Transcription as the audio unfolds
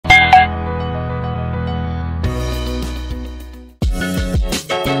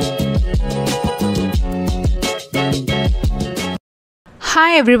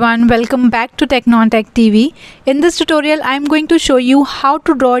Hi everyone, welcome back to TechnonTechTV. In this tutorial, I am going to show you how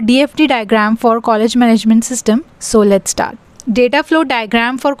to draw a DFD diagram for college management system. So let's start. Data flow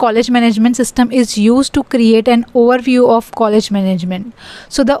diagram for college management system is used to create an overview of college management.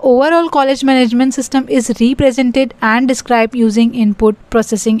 So the overall college management system is represented and described using input,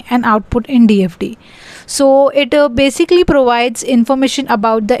 processing and output in DFD. So it basically provides information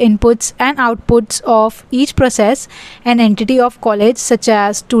about the inputs and outputs of each process and entity of college, such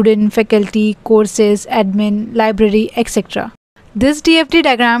as student, faculty, courses, admin, library, etc. This DFD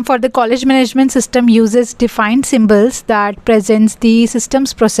diagram for the college management system uses defined symbols that presents the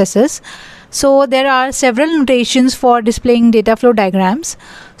system's processes. So there are several notations for displaying data flow diagrams.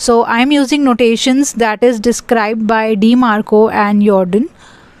 So I am using notations that is described by DeMarco and Jordan.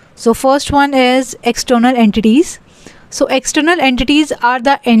 So first one is external entities. So external entities are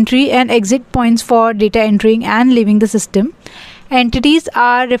the entry and exit points for data entering and leaving the system. Entities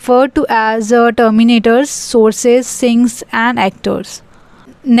are referred to as terminators, sources, sinks and actors.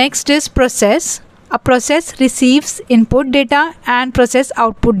 Next is process. A process receives input data and process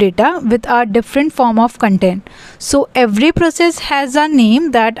output data with a different form of content. So every process has a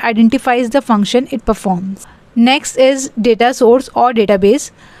name that identifies the function it performs. Next is data source or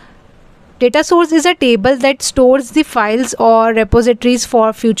database. Data source is a table that stores the files or repositories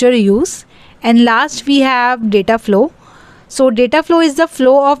for future use. And last we have data flow. So data flow is the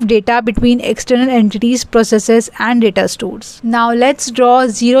flow of data between external entities, processes and data stores. Now let's draw a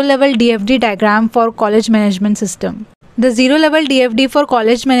zero-level DFD diagram for college management system. The zero-level DFD for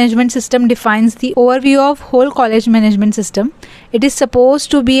college management system defines the overview of whole college management system. It is supposed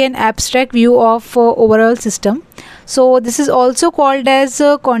to be an abstract view of overall system. So this is also called as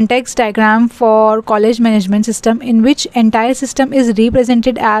a context diagram for college management system, in which entire system is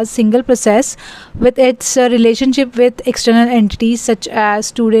represented as single process with its relationship with external entities such as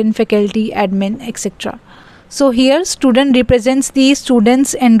student, faculty, admin, etc. So here student represents the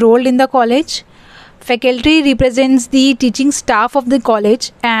students enrolled in the college. Faculty represents the teaching staff of the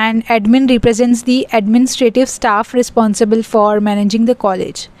college and admin represents the administrative staff responsible for managing the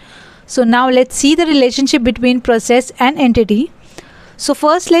college. So now let's see the relationship between process and entity. So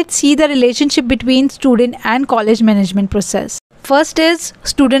first let's see the relationship between student and college management process. First is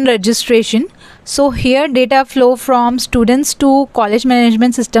student registration. So here data flow from students to college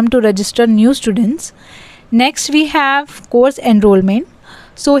management system to register new students. Next we have course enrollment.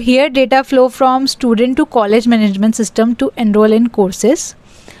 So here data flow from student to college management system to enroll in courses.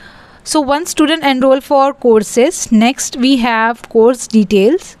 So once student enroll for courses, next we have course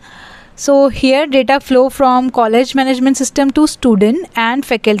details. So here data flow from college management system to student and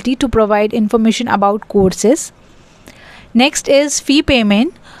faculty to provide information about courses. Next is fee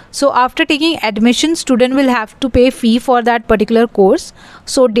payment. So after taking admission, student will have to pay fee for that particular course.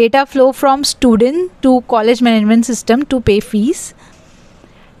 So data flow from student to college management system to pay fees.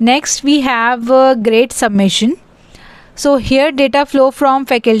 Next we have grade submission. So here data flow from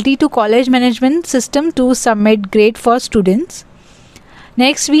faculty to college management system to submit grade for students.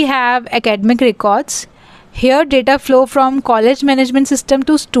 Next we have academic records. Here data flow from college management system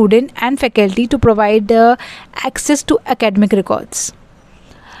to student and faculty to provide access to academic records.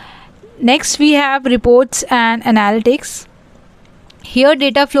 Next we have reports and analytics. Here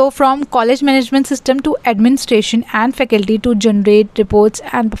data flow from college management system to administration and faculty to generate reports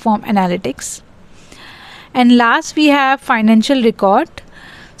and perform analytics. And last we have financial record.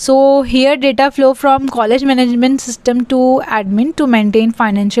 So here data flow from college management system to admin to maintain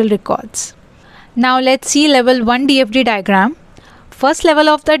financial records. Now let's see level 1 DFD diagram. First level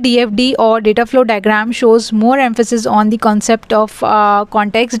of the DFD or data flow diagram shows more emphasis on the concept of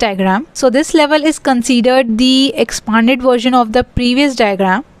context diagram. So this level is considered the expanded version of the previous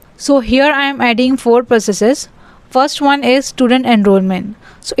diagram. So here I am adding 4 processes. First one is student enrollment.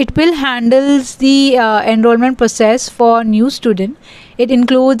 So it will handle the enrollment process for new student. It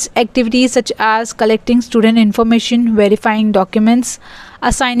includes activities such as collecting student information, verifying documents,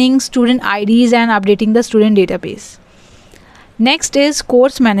 assigning student IDs and updating the student database. Next is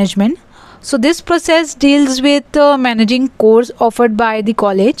course management. So this process deals with managing course offered by the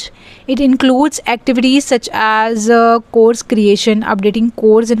college. It includes activities such as course creation, updating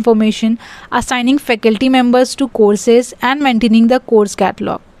course information, assigning faculty members to courses and maintaining the course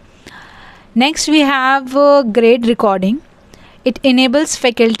catalog. Next we have grade recording. It enables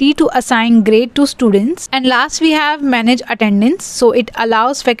faculty to assign grade to students. And last we have manage attendance. So it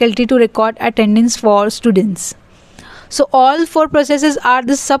allows faculty to record attendance for students. So all 4 processes are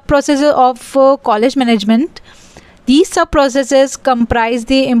the sub-processes of college management. These sub-processes comprise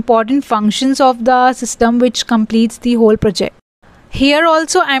the important functions of the system which completes the whole project. Here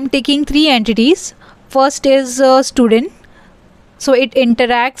also I am taking three entities. First is student. So it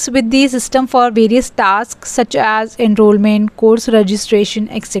interacts with the system for various tasks such as enrollment, course registration,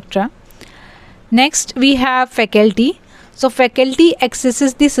 etc. Next we have faculty. So faculty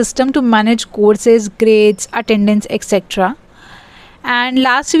accesses the system to manage courses, grades, attendance, etc. And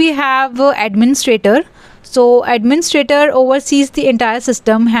last we have administrator. So administrator oversees the entire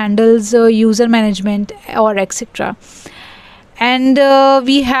system, handles user management or etc. And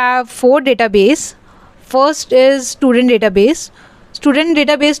we have four database. First is student database. Student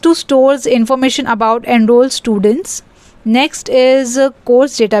database to stores information about enrolled students. Next is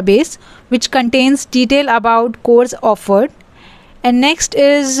course database, which contains detail about course offered. And next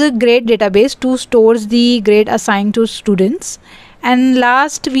is grade database to stores the grade assigned to students. And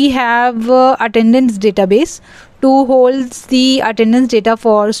last we have attendance database to holds the attendance data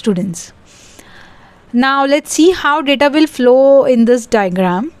for students. Now let's see how data will flow in this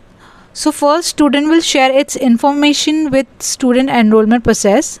diagram. So first, student will share its information with student enrollment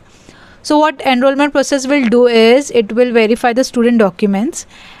process. So what enrollment process will do is it will verify the student documents,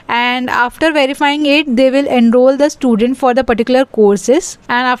 and after verifying it they will enroll the student for the particular courses,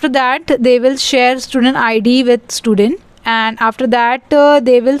 and after that they will share student ID with student, and after that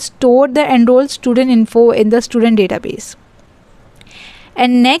they will store the enrolled student info in the student database.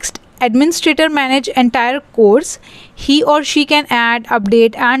 And next, administrator manage entire course. He or she can add,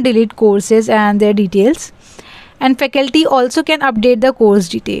 update and delete courses and their details, and faculty also can update the course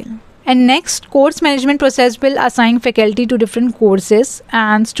detail. And next, course management process will assign faculty to different courses,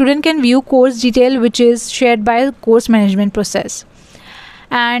 and student can view course detail which is shared by course management process.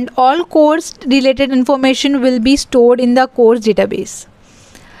 And all course related information will be stored in the course database.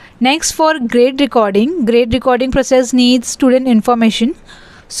 Next, for grade recording process needs student information.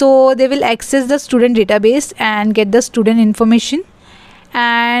 So they will access the student database and get the student information.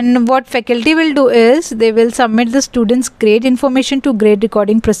 And what faculty will do is they will submit the students grade information to grade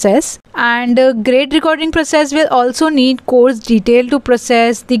recording process, and grade recording process will also need course detail to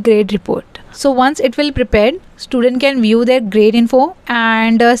process the grade report. So once it will prepared, student can view their grade info,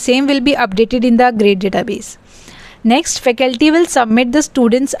 and same will be updated in the grade database. Next, faculty will submit the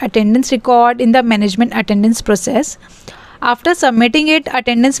students attendance record in the management attendance process. After submitting it,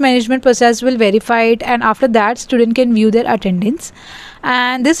 attendance management process will verify it, and after that student can view their attendance,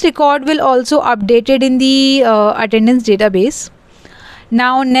 and this record will also updated in the attendance database.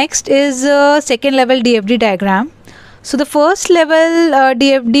 Now next is second level DFD diagram. So the first level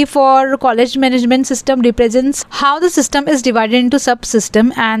DFD for college management system represents how the system is divided into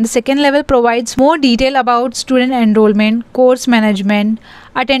subsystem, and the second level provides more detail about student enrollment, course management,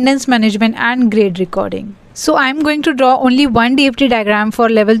 attendance management and grade recording. So I am going to draw only one DFD diagram for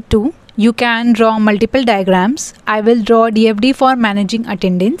level 2. You can draw multiple diagrams. I will draw DFD for managing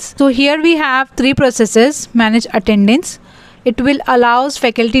attendance. So here we have three processes. Manage attendance. It will allows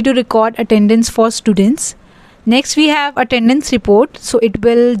faculty to record attendance for students. Next we have attendance report. So it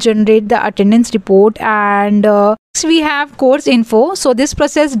will generate the attendance report, and next we have course info. So this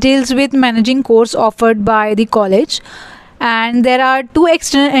process deals with managing course offered by the college, and there are two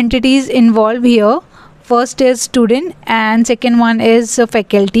external entities involved here. First is student and second one is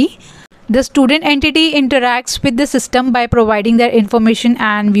faculty. The student entity interacts with the system by providing their information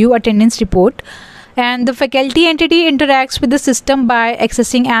and view attendance report, and the faculty entity interacts with the system by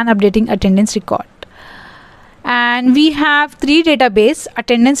accessing and updating attendance record. And we have three database: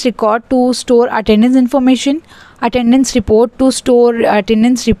 attendance record to store attendance information, attendance report to store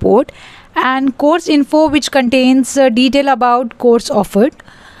attendance report, and course info which contains detail about course offered.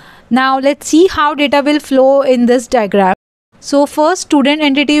 Now let's see how data will flow in this diagram. So first, student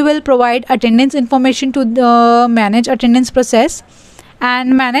entity will provide attendance information to the manage attendance process,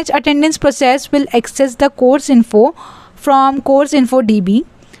 and manage attendance process will access the course info from course info DB.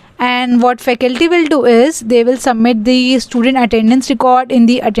 And what faculty will do is they will submit the student attendance record in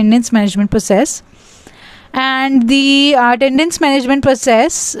the attendance management process, and the attendance management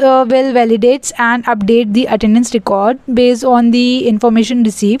process will validate and update the attendance record based on the information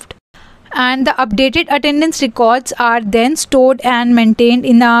received. And the updated attendance records are then stored and maintained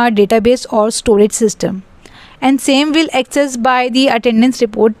in a database or storage system, and same will accessed by the attendance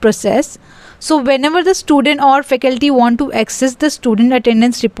report process. So whenever the student or faculty want to access the student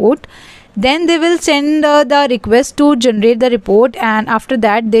attendance report, then they will send the request to generate the report, and after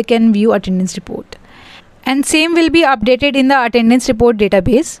that they can view attendance report, and same will be updated in the attendance report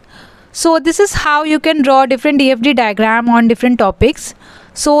database. So this is how you can draw different DFD diagram on different topics.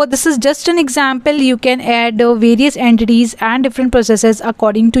 So this is just an example. You can add various entities and different processes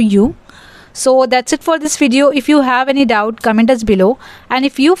according to you. So that's it for this video. If you have any doubt, comment us below. And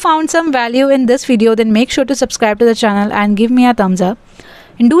if you found some value in this video, then make sure to subscribe to the channel and give me a thumbs up.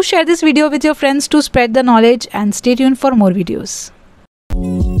 And do share this video with your friends to spread the knowledge, and stay tuned for more videos.